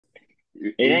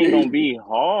It It ain't is. gonna be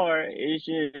hard. It's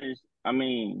just, I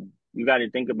mean, you got to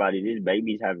think about it. These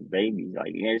babies have babies.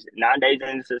 Like it's, nowadays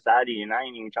in society, and I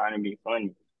ain't even trying to be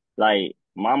funny. Like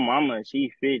my mama,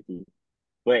 she 50,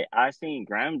 but I seen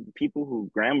people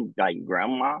who like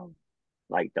grandma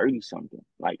like 30 something.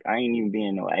 Like I ain't even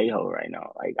being no a hole right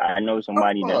now. Like I know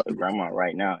somebody Uh, that's a grandma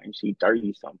right now, and she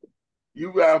 30 something.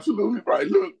 you absolutely right.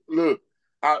 Look.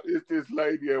 It's this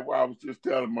lady that I was just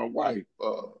telling my wife.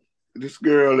 This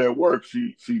girl at work,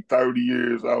 she 30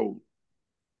 years old.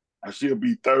 She'll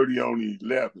be 30 on the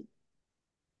 11th,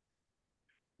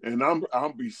 and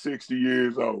I'm be 60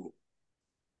 years old,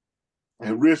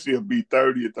 and Rissy will be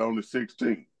 30th on the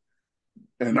 16th.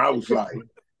 And I was like,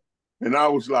 and I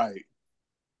was like,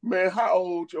 man, how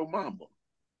old your mama?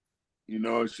 You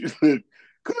know, she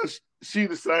because she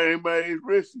the same age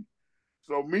Rissy.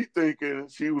 So me thinking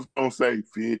she was gonna say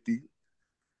 50,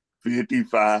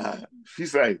 55.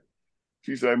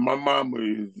 She say my mama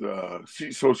is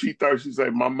she thought she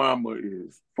said my mama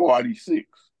is 46.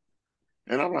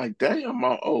 And I'm like, damn,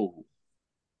 I'm old.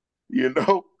 You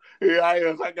know? Yeah,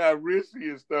 I got Rissy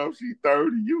and stuff. She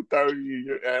 30, you 30,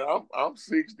 and I'm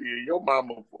 60, and your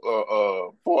mama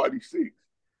 46.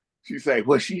 She say,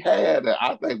 well, she had it.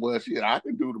 I think, well, shit, I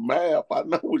can do the math. I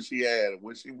know what she had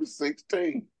when she was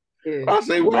 16. Yeah. I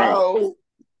say, Right. wow.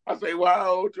 I say, well, how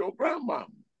old your grandmama?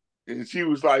 And she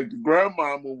was like, the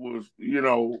grandmama was,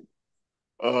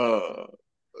 uh,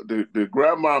 the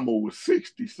grandmama was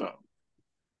 60 something.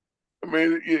 I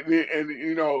mean,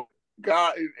 and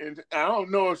God, and I don't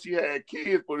know if she had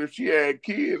kids, but if she had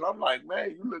kids, I'm like,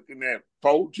 man, you looking at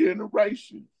 4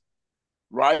 generations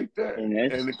right there. And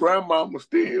And the grandmama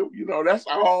still, that's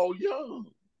all young,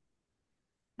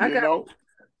 I you got know.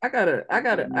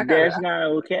 that's not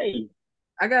okay.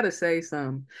 I gotta say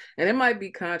something. And it might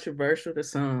be controversial to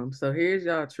some. So here's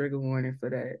y'all trigger warning for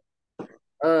that.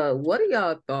 What are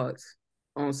y'all thoughts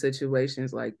on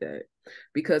situations like that?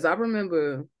 Because I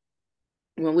remember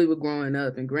when we were growing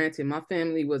up, and granted, my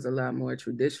family was a lot more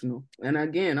traditional. And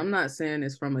again, I'm not saying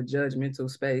this from a judgmental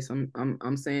space.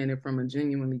 I'm saying it from a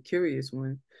genuinely curious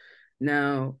one.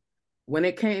 Now, when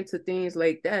it came to things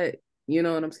like that, you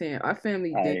know what I'm saying? Our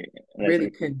family All didn't right, really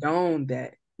listen. condone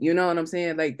that. You know what I'm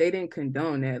saying? Like they didn't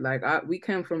condone that. Like we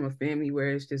come from a family where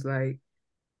it's just like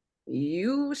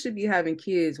you should be having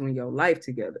kids when your life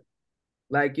together.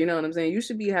 Like, you know what I'm saying? You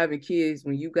should be having kids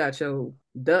when you got your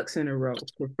ducks in a row,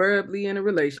 preferably in a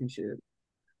relationship.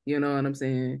 You know what I'm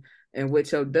saying? And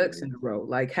with your ducks in a row.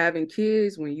 Like having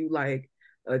kids when you like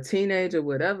a teenager,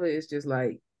 whatever, it's just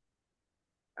like,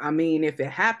 I mean, if it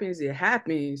happens, it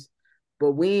happens,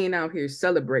 but we ain't out here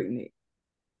celebrating it.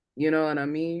 You know what I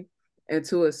mean? And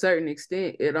to a certain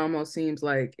extent, it almost seems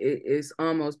like it's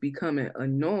almost becoming a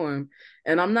norm.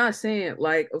 And I'm not saying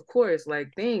like, of course,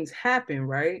 like things happen,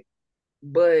 right?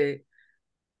 But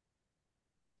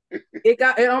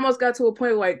it almost got to a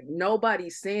point where like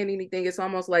nobody's saying anything. It's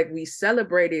almost like we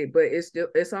celebrate it, but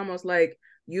it's almost like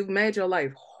you've made your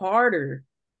life harder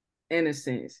in a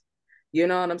sense. You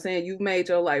know what I'm saying? You've made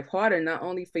your life harder not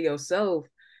only for yourself,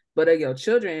 but of your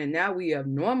children. And now we have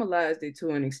normalized it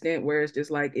to an extent where it's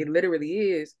just like it literally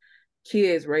is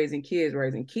kids raising kids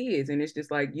raising kids. And it's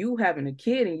just like you having a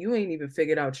kid and you ain't even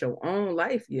figured out your own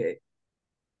life yet.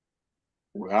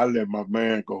 Well, I let my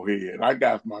man go ahead. I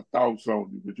got my thoughts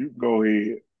on it, but you go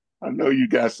ahead. I know you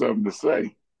got something to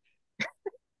say.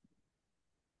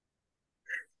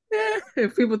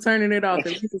 If people turning it off,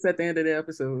 at least it's at the end of the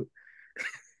episode.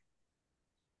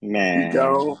 He Man,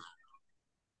 gone.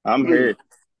 I'm Look, here.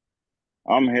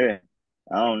 I'm here.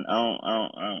 I don't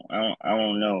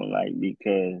know, like,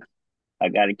 because I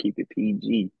gotta keep it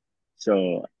PG.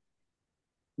 So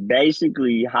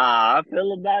basically, how I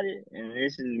feel about it, and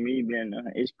this is me being,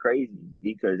 it's crazy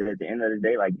because at the end of the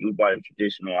day, like you brought up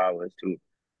traditional hours too.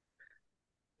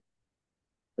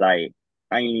 Like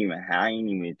I ain't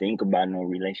even think about no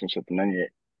relationship, none of that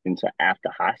until after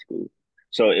high school.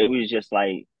 So it was just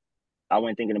like I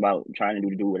went thinking about trying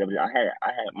to do whatever. I had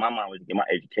my mind was to get my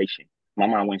education. My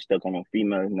mind went stuck on no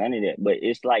females, none of that. But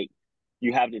it's like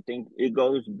you have to think it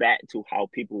goes back to how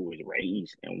people was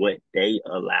raised and what they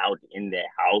allowed in their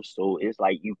house. So it's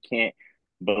like you can't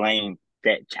blame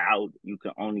that child. You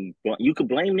can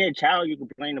blame that child, you can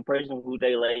blame the person who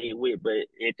they laid with, but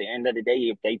at the end of the day,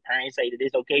 if they parents say that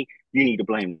it's okay, you need to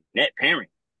blame that parent.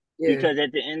 Yeah, Because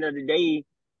at the end of the day,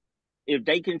 if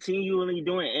they continually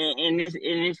doing and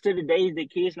it's to the days that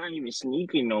kids not even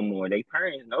sneaking no more. They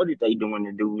parents know that they doing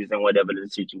the dudes and whatever the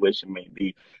situation may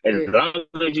be. As yeah, long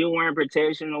as you wearing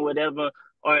protection or whatever,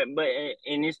 Or but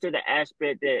and it's to the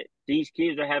aspect that these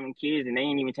kids are having kids and they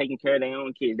ain't even taking care of their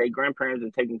own kids. Their grandparents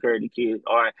are taking care of the kids,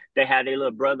 or they have their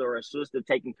little brother or sister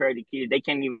taking care of the kids. They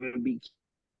can't even be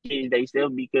kids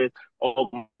themselves because oh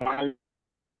my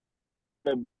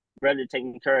little brother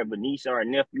taking care of a niece or a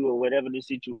nephew or whatever the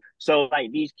situation. So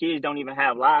like these kids don't even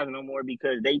have lives no more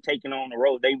because they taking on the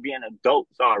road. They being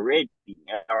adults already.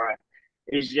 Or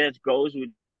it just goes with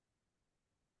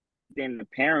than the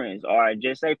parents, or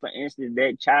just say for instance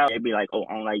that child they'd be like, oh,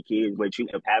 I don't like kids, but you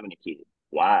end up having a kid.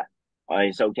 Why? Or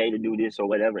it's okay to do this or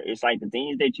whatever. It's like the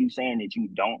things that you saying that you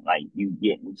don't like, you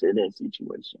get into that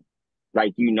situation.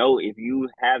 Like if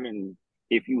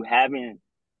you having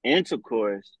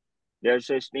intercourse, there's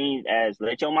such things as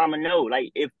let your mama know.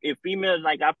 Like if females,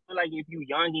 like I feel like if you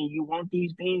young and you want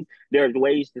these things, there's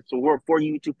ways to work for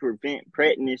you to prevent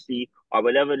pregnancy or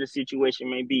whatever the situation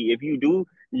may be. If you do,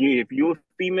 if you're a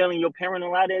female and your parent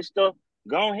allow that stuff,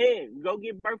 go ahead, go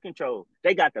get birth control.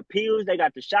 They got the pills, they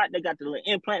got the shot, they got the little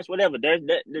implants, whatever. There's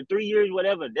the 3 years,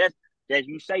 whatever. That's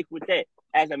you safe with that.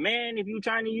 As a man, if you're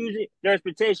trying to use it, there's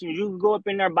protection. You can go up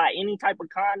in there, buy any type of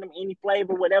condom, any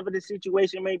flavor, whatever the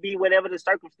situation may be, whatever the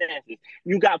circumstances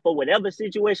you got for whatever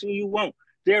situation you want.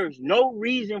 There's no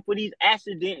reason for these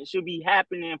accidents should be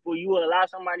happening for you to allow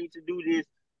somebody to do this.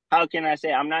 How can I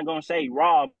say? I'm not gonna say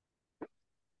raw,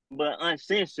 but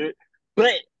uncensored.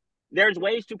 But there's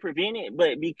ways to prevent it.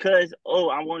 But because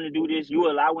I want to do this,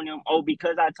 you allowing them. Oh,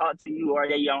 because I talked to you, or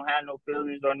they don't have no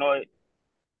feelings or no,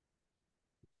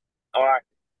 or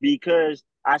because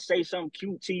I say something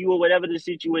cute to you or whatever the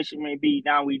situation may be.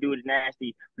 Now we do it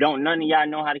nasty. Don't none of y'all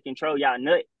know how to control y'all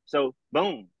nut. So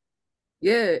boom.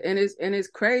 Yeah, and it's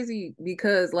crazy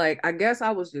because like I guess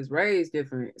I was just raised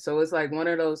different. So it's like one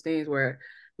of those things where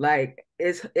like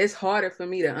it's harder for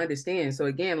me to understand. So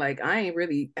again, like I ain't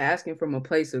really asking from a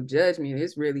place of judgment.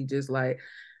 It's really just like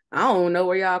I don't know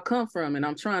where y'all come from and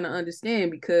I'm trying to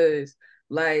understand because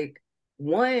like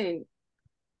one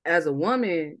as a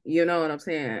woman, you know what I'm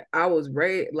saying? I was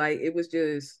raised like it was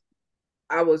just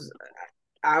I was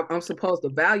I'm supposed to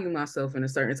value myself in a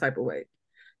certain type of way.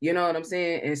 You know what I'm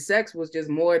saying? And sex was just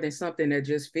more than something that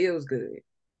just feels good.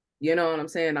 You know what I'm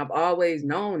saying? I've always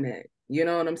known that. You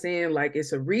know what I'm saying? Like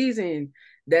it's a reason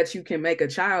that you can make a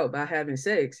child by having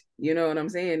sex. You know what I'm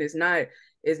saying?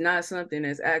 It's not something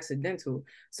that's accidental.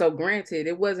 So granted,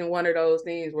 it wasn't one of those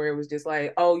things where it was just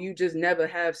like, oh, you just never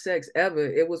have sex ever.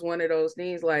 It was one of those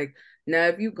things like, now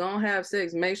if you gonna have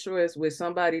sex, make sure it's with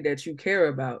somebody that you care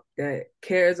about, that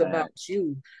cares about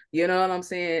you. You know what I'm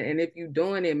saying? And if you're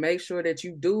doing it, make sure that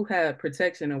you do have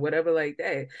protection or whatever like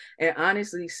that. And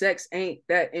honestly, sex ain't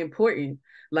that important.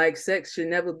 Like sex should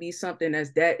never be something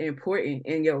that's that important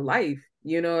in your life.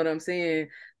 You know what I'm saying?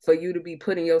 For you to be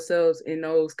putting yourselves in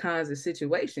those kinds of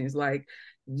situations. Like,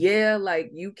 yeah, like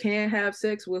you can have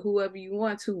sex with whoever you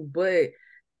want to, but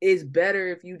it's better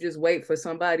if you just wait for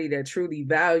somebody that truly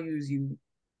values you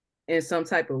in some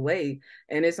type of way.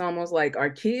 And it's almost like, are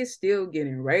kids still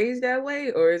getting raised that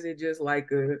way? Or is it just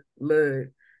like a look,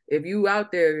 if you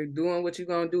out there doing what you're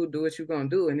gonna do what you're gonna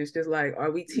do. And it's just like,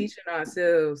 are we teaching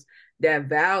ourselves that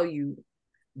value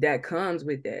that comes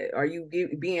with that? Are you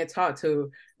being taught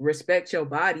to respect your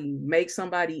body, make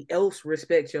somebody else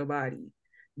respect your body?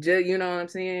 Just, you know what I'm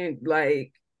saying?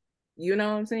 Like, you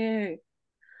know what I'm saying?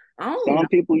 I don't know. Some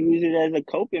people use it as a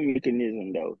coping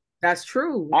mechanism, though. That's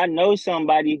true. I know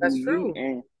somebody who That's you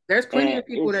true. There's plenty and of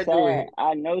people it's that do sad. it.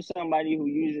 I know somebody who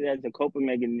uses it as a coping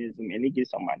mechanism, and it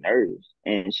gets on my nerves.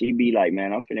 And she be like,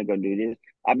 "Man, I'm finna go do this."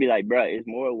 I be like, "Bro, it's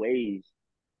more ways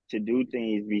to do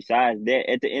things besides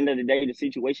that." At the end of the day, the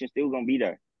situation's still gonna be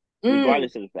there, Mm,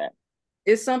 regardless of the fact.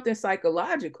 it's something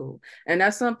psychological. And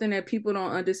that's something that people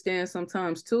don't understand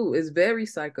sometimes too. It's very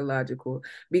psychological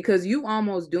because you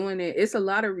almost doing it. It's a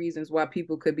lot of reasons why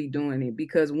people could be doing it.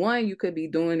 Because one, you could be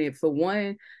doing it for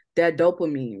one, that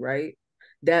dopamine, right?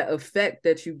 That effect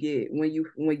that you get when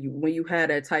you have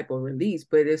that type of release,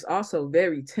 but it's also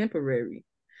very temporary.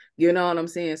 You know what I'm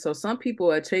saying? So some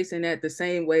people are chasing that the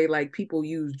same way like people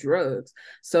use drugs.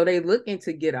 So they looking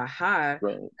to get a high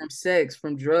Right. from sex,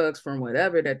 from drugs, from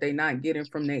whatever that they not getting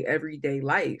from their everyday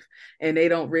life. And they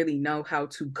don't really know how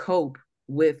to cope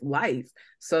with life.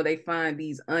 So they find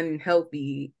these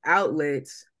unhealthy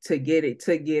outlets to get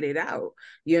it out.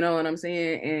 You know what I'm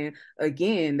saying? And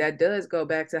again, that does go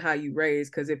back to how you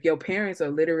raise. Because if your parents are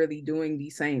literally doing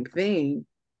the same thing,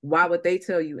 why would they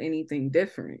tell you anything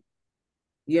different?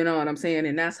 You know what I'm saying?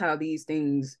 And that's how these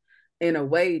things, in a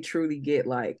way, truly get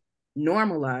like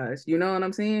normalized. You know what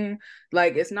I'm saying?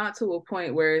 Like, it's not to a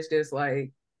point where it's just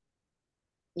like,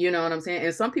 You know what I'm saying?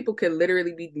 And some people could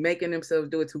literally be making themselves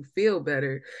do it to feel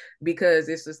better, because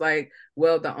it's just like,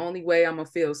 well, the only way I'm gonna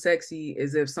feel sexy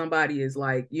is if somebody is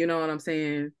like, you know what I'm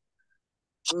saying,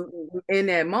 in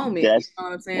that moment. You That's know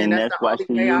what I'm saying? and That's that's the why only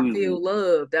she way I uses feel it.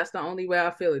 love. That's the only way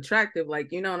I feel attractive.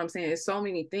 Like, you know what I'm saying? It's so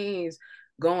many things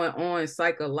going on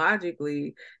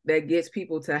psychologically that gets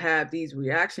people to have these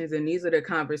reactions. And these are the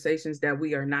conversations that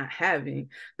we are not having.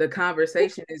 The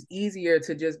conversation is easier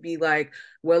to just be like,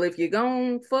 well, if you're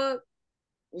gonna fuck,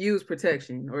 use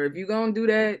protection. Or if you're gonna do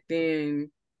that, then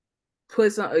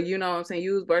put some, you know what I'm saying,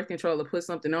 use birth control or put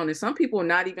something on. And some people are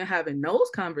not even having those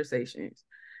conversations.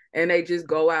 And they just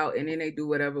go out and then they do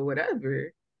whatever,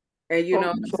 whatever. And you know So,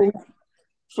 what I'm so, saying?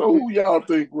 so who y'all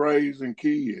think raising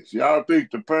kids? Y'all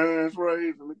think the parents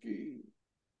raising the kids?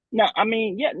 No, I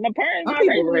mean, yeah, the parents Some not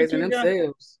people raising the raising kids.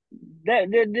 themselves.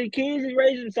 The kids is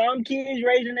raising some kids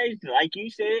raising they, like you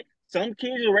said, some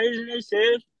kids are raising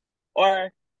themselves,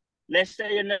 or let's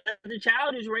say another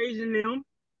child is raising them,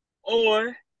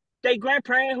 or their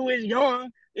grandparent who is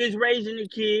young is raising the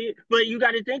kid. But you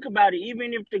got to think about it.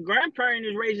 Even if the grandparent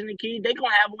is raising the kid, they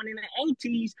gonna have one in the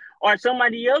aunties or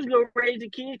somebody else go raise the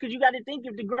kids. Because you got to think,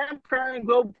 if the grandparent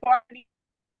go party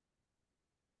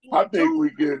I think too, we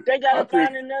get. they got I to think.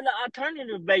 find another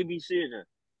alternative babysitter.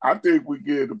 I think we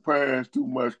give the parents too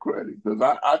much credit because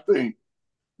I think,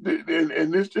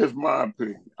 and this is just my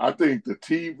opinion. I think the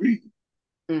TV,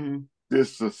 Mm-hmm.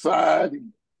 this society,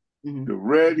 Mm-hmm. the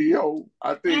radio,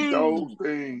 I think Mm.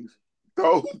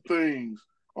 those things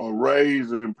are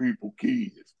raising people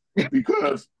kids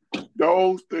because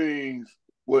those things,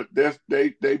 what that's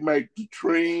they make the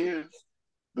trends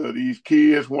that these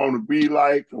kids want to be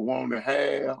like or want to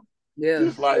have, Yeah.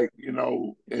 just like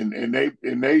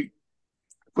and they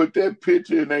put that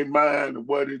picture in their mind of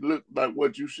what it looked like,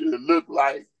 what you should look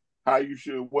like, how you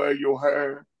should wear your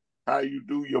hair, how you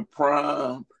do your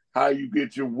prom, how you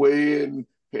get your wedding,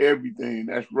 everything.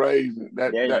 That's raising.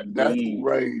 That's That's deep.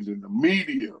 raising. The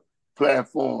media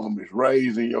platform is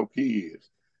raising your kids,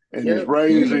 and it's Yep.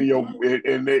 raising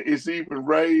and it's even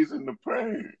raising the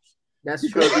parents That's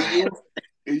true. because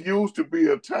it used to be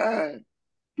a time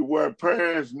to where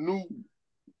parents knew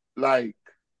like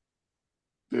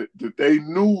that they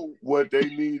knew what they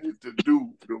needed to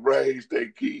do to raise their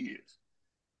kids.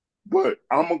 But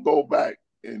I'm gonna go back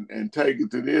and take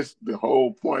it to the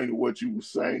whole point of what you were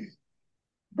saying.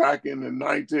 Back in the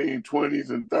 1920s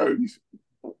and 30s,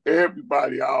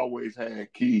 everybody always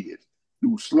had kids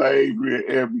through slavery and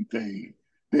everything.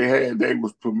 They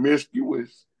was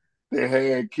promiscuous, they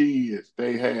had kids,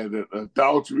 they had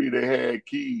adultery, they had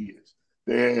kids,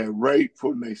 they had rape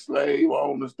from their slave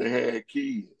owners, they had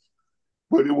kids.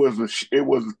 But it was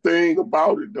a thing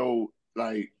about it though.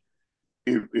 Like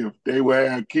if they were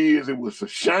having kids, it was a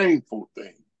shameful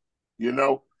thing. You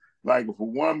know, like if a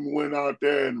woman went out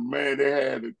there and man they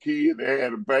had a kid, they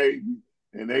had a baby,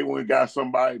 and they went and got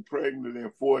somebody pregnant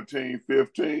at 14,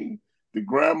 15, the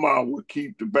grandma would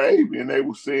keep the baby, and they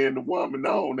would send the woman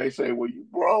on. They say, "Well, you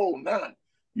grown now.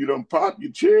 You done popped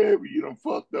your cherry. You done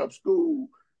fucked up school.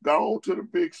 Go on to the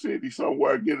big city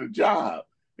somewhere, get a job."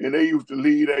 And they used to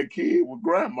leave that kid with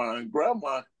grandma, and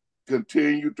grandma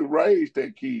continued to raise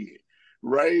that kid,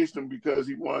 raised him because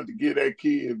he wanted to give that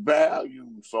kid value.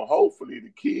 So hopefully the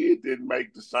kid didn't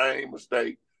make the same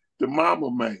mistake the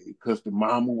mama made because the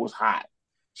mama was hot.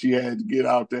 She had to get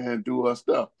out there and do her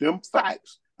stuff. Them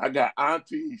facts. I got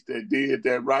aunties that did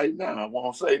that right now. I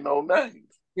won't say no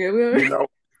names. Yeah, we are. You know,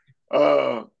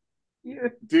 uh, Yeah.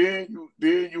 then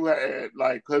you had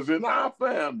like, cause in our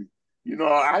family,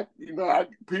 I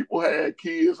people had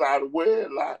kids out of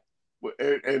wedlock,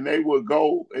 and they would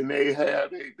go and they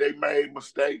made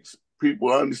mistakes.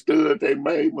 People understood they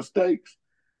made mistakes,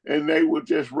 and they would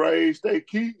just raise their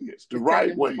kids the It's right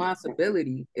taking way.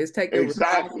 responsibility. It's taking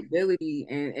Exactly. responsibility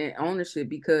and ownership,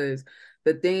 because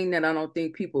the thing that I don't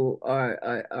think people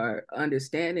are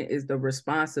understanding is the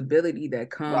responsibility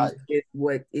that comes Right. with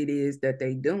what it is that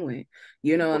they doing.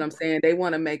 You know what But, I'm saying? They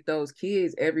want to make those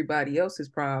kids everybody else's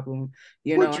problem.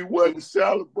 You know but what you I mean? wasn't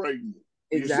celebrating it.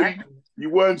 You see, Exactly. you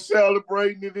wasn't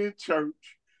celebrating it in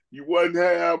church. You wasn't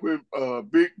having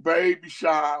big baby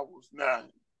showers. Now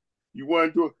you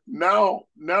want to now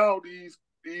these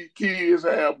kids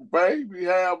have a baby,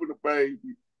 having a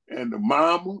baby, and the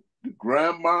mama, the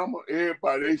grandmama,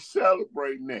 everybody they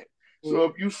celebrating that. So Yeah.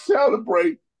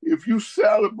 if you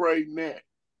celebrating that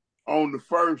on the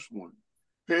first one,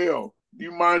 hell,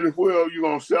 you might as well you're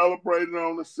gonna celebrate it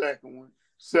on the second one,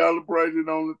 celebrate it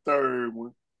on the third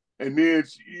one, and then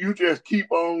you just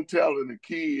keep on telling the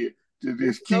kid to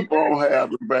just It's keep okay. on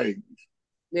having babies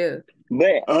Yeah.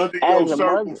 under But your as a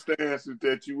mother, circumstances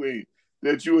that you in.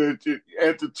 that you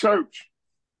at the church.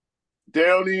 They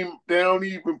don't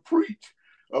even preach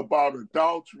about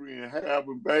adultery and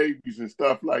having babies and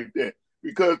stuff like that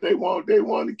because they want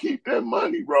to keep that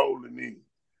money rolling in.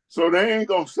 So they ain't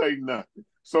gonna say nothing.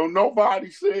 So nobody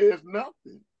says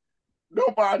nothing.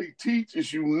 Nobody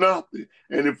teaches you nothing.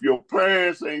 And if your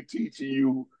parents ain't teaching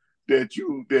you that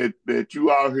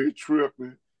you out here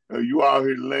tripping, or you out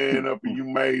here laying up and you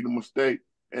made a mistake,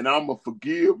 and I'ma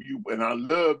forgive you and I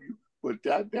love you, but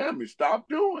God damn it, stop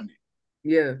doing it.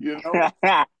 Yeah. You know?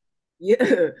 Yeah. You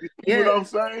see Yeah. what I'm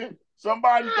saying?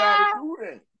 Somebody gotta do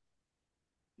that.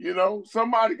 You know,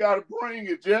 somebody gotta bring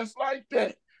it just like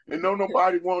that. And don't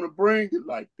nobody want to bring it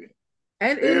like that.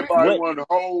 And Everybody what want to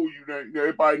hold you.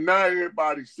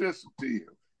 Everybody's sensitive.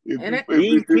 If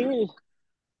these if kids,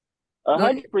 go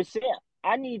ahead. 100%.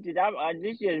 I need to.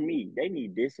 This is just me. They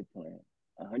need discipline.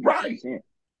 right, 100%.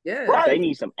 Yeah. They right,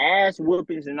 need some ass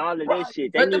whoopings and all of that right.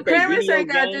 shit. They But the need their parents video ain't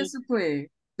got game. discipline.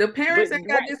 The But parents ain't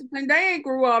got right, discipline. They ain't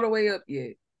grew all the way up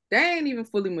yet. They ain't even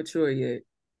fully mature yet.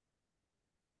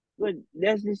 but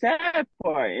that's the sad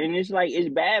part. And it's like it's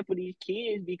bad for these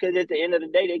kids because at the end of the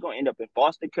day, they're gonna end up in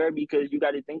foster care because you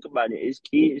got to think about it. It's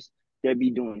kids that be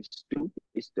doing stupid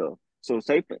stuff. So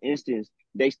say for instance,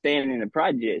 they stand in the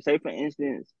project. Say for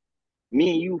instance,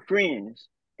 me and you friends,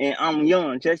 and I'm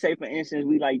young. Just say for instance,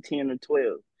 we like 10 or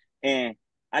 12, and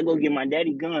I go get my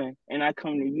daddy gun, and I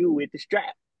come to you with the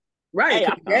strap. Right, Hey, I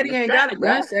because found daddy the ain't strap, got a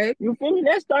gun bro. safe. You feel me?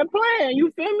 Let's start playing.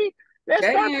 You feel me? Let's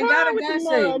Daddy start ain't got playing a with the gun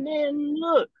safe. mud. Then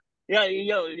look,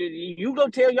 you go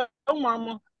tell your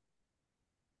mama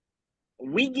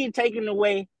we get taken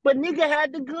away, but nigga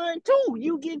had the gun too.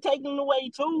 You get taken away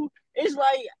too. It's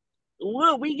like,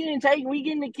 look, we getting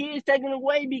the kids taken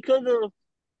away because of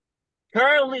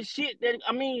careless shit that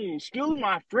I mean, excuse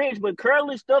my French, but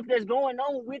careless stuff that's going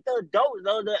on with the adults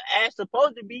or the as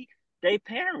supposed to be they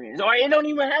parents. Or it don't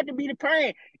even have to be the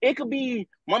parent. It could be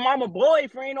my mama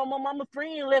boyfriend or my mama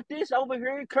friend left this over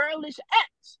here careless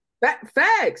acts.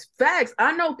 Facts.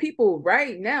 I know people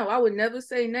right now. I would never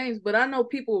say names, but I know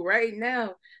people right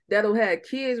now that'll have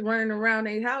kids running around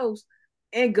their house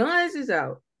and guns is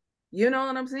out. You know what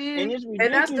I'm And saying? it's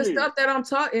And that's the stuff ridiculous. that I'm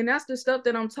talking. And that's the stuff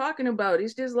that I'm talking about.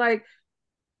 It's just like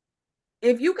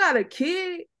if you got a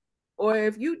kid or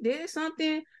if you did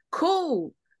something,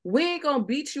 cool. We ain't gonna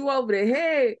beat you over the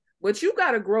head, but you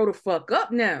gotta grow the fuck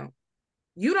up now.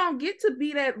 You don't get to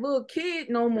be that little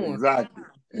kid no more. Exactly,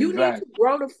 You need to exactly.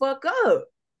 grow the fuck up.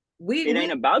 We It we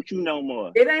ain't about you no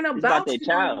more. it ain't It's about about that you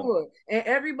no child. more. And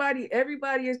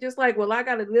everybody is just like, well, I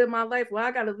gotta live my life. Well,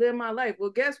 I gotta live my life. Well,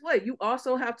 guess what? You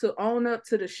also have to own up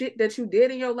to the shit that you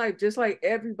did in your life, just like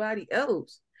everybody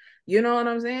else. You know what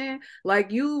I'm saying?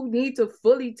 Like you need to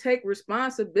fully take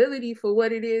responsibility for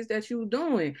what it is that you're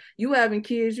doing. You having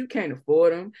kids, you can't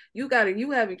afford them. You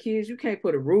having kids, you can't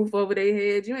put a roof over their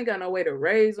heads. You ain't got no way to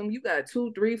raise them. You got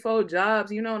 2, 3, 4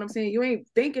 jobs. You know what I'm saying? You ain't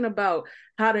thinking about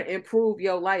how to improve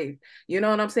your life. You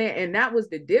know what I'm saying? And that was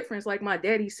the difference. Like my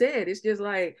daddy said, it's just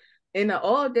like in the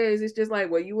old days, it's just like,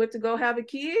 well, you went to go have a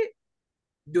kid,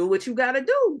 do what you gotta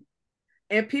do.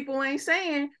 And people ain't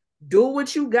saying, do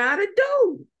what you gotta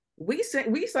do. We say,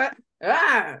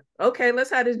 okay, let's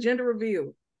have this gender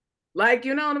reveal. Like,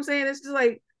 you know what I'm saying? It's just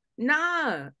like,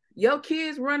 nah, your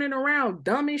kid's running around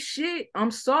dumb as shit.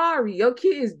 I'm sorry. Your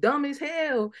kid's dumb as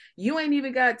hell. You ain't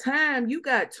even got time. You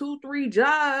got 2, 3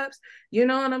 jobs. You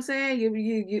know what I'm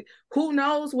saying? Who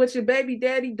knows what your baby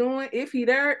daddy doing? If he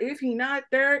there, if he not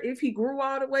there, if he grew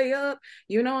all the way up.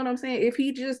 You know what I'm saying? If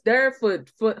he just there for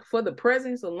the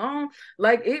presence alone,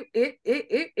 like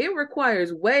it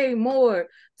requires way more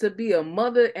to be a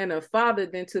mother and a father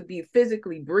than to be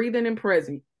physically breathing and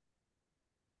present.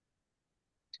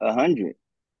 100.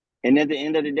 And at the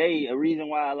end of the day, the reason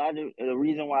why a lot of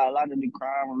the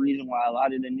crime, a reason why a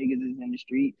lot of the niggas is in the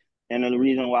street, and the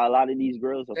reason why a lot of these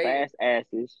girls are Say it. fast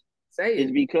asses Say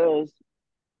is it. because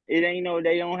it ain't no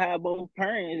they don't have both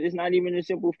parents. It's not even a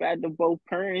simple fact of both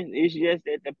parents. It's just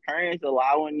that the parents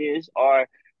allowing this or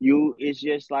you. It's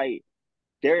just like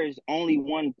there's only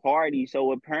one party.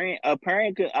 So a parent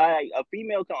could, a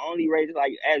female can only raise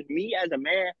like as me as a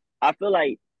man. I feel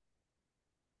like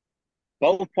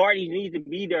both parties need to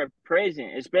be there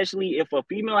present, especially if a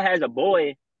female has a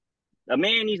boy. A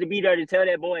man needs to be there to tell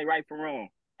that boy right from wrong,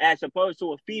 as opposed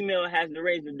to a female has to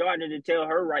raise the daughter to tell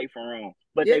her right from wrong.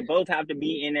 But Yeah, they both have to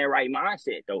be in their right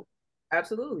mindset, though.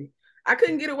 absolutely. I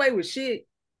couldn't get away with shit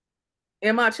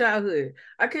in my childhood.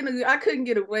 I couldn't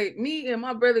get away. Me and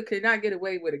my brother could not get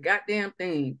away with a goddamn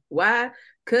thing. Why?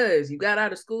 Cause you got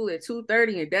out of school at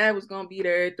 2:30 and dad was gonna be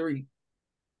there at 3.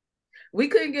 We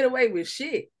couldn't get away with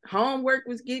shit. Homework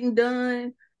was getting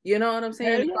done. You know what I'm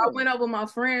saying? Hell If I yeah. went over my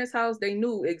friend's house, they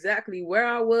knew exactly where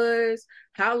I was,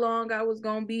 how long I was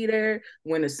gonna be there.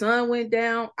 When the sun went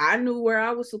down, I knew where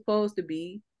I was supposed to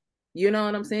be. You know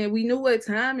what I'm saying? We knew what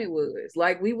time it was.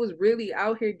 Like we was really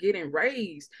out here getting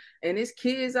raised. And it's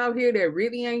kids out here that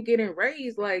really ain't getting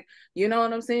raised. Like, you know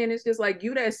what I'm saying? It's just like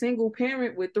you that single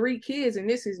parent with 3 kids, and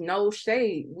this is no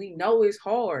shade. We know it's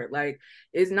hard. Like,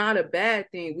 it's not a bad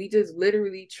thing. We just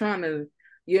literally trying to,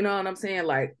 you know what I'm saying?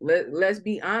 Like, let's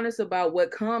be honest about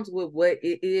what comes with what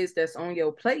it is that's on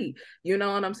your plate. You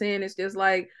know what I'm saying? It's just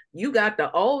like you got the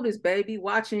oldest baby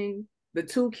watching the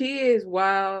 2 kids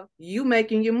while you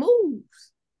making your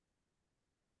moves.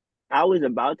 I was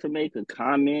about to make a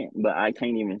comment, but I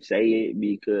can't even say it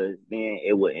because then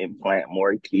it would implant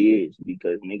more kids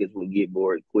because niggas would get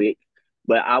bored quick.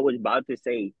 But I was about to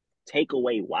say, take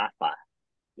away Wi-Fi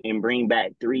and bring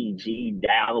back 3G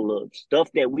dial-up stuff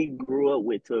that we grew up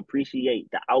with to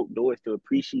appreciate the outdoors, to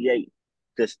appreciate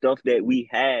the stuff that we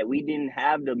had. We didn't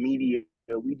have the media,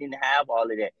 we didn't have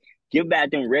all of that. Give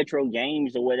back them retro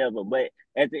games or whatever. But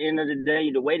at the end of the day,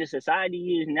 the way the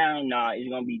society is now, nah, it's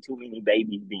gonna be too many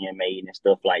babies being made and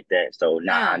stuff like that. So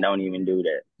nah, Nah, don't even do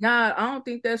that. nah, I don't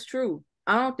think that's true.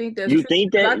 I don't think that's You true.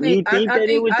 think 'Cause that you think that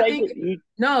it would I take think it? You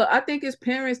no, I think it's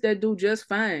parents that do just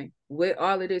fine with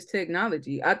all of this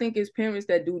technology. I think it's parents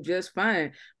that do just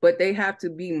fine, but they have to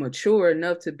be mature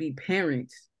enough to be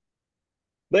parents.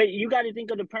 But you got to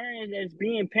think of the parents that's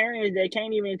being parents that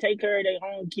can't even take care of their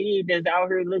own kid that's out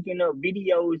here looking up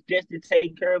videos just to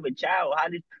take care of a child.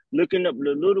 Looking up the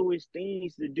littlest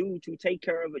things to do to take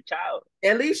care of a child.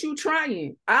 At least you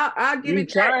trying. I'll give You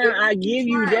it that. trying, At I least you give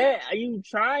you trying. that. You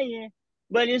trying,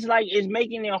 but it's like it's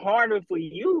making it harder for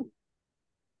you.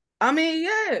 I mean,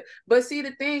 yeah. But see,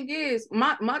 the thing is,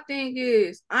 my thing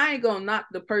is, I ain't gonna knock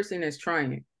the person that's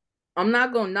trying. I'm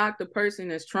not gonna knock the person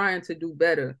that's trying to do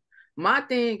better. My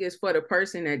thing is for the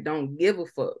person that don't give a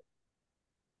fuck.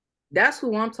 That's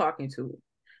who I'm talking to.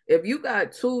 If you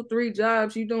got 2, 3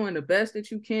 jobs, you doing the best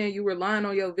that you can, you relying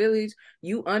on your village,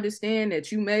 you understand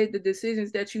that you made the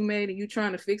decisions that you made and you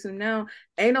trying to fix them now.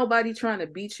 Ain't nobody trying to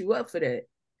beat you up for that.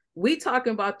 We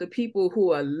talking about the people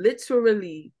who are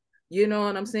literally, you know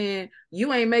what I'm saying?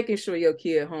 You ain't making sure your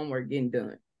kid homework getting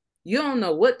done. You don't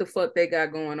know what the fuck they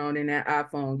got going on in that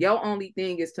iPhone. Your only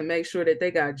thing is to make sure that they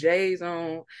got J's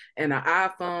on and an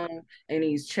iPhone and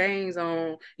these chains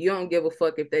on. You don't give a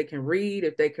fuck if they can read,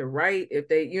 if they can write, if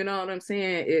they, you know what I'm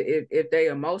saying, if they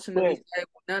emotionally But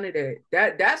stable, none of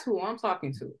that. That's who I'm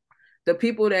talking to. The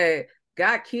people that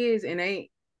got kids and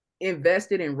ain't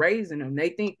invested in raising them. They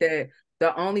think that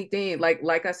the only thing,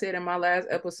 like I said in my last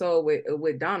episode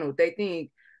with Donald, they think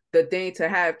the thing to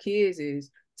have kids is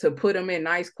to put them in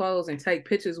nice clothes and take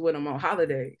pictures with them on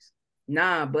holidays.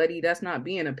 Nah, buddy, that's not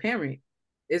being a parent.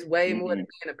 It's way more than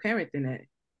mm-mm. being a parent than that.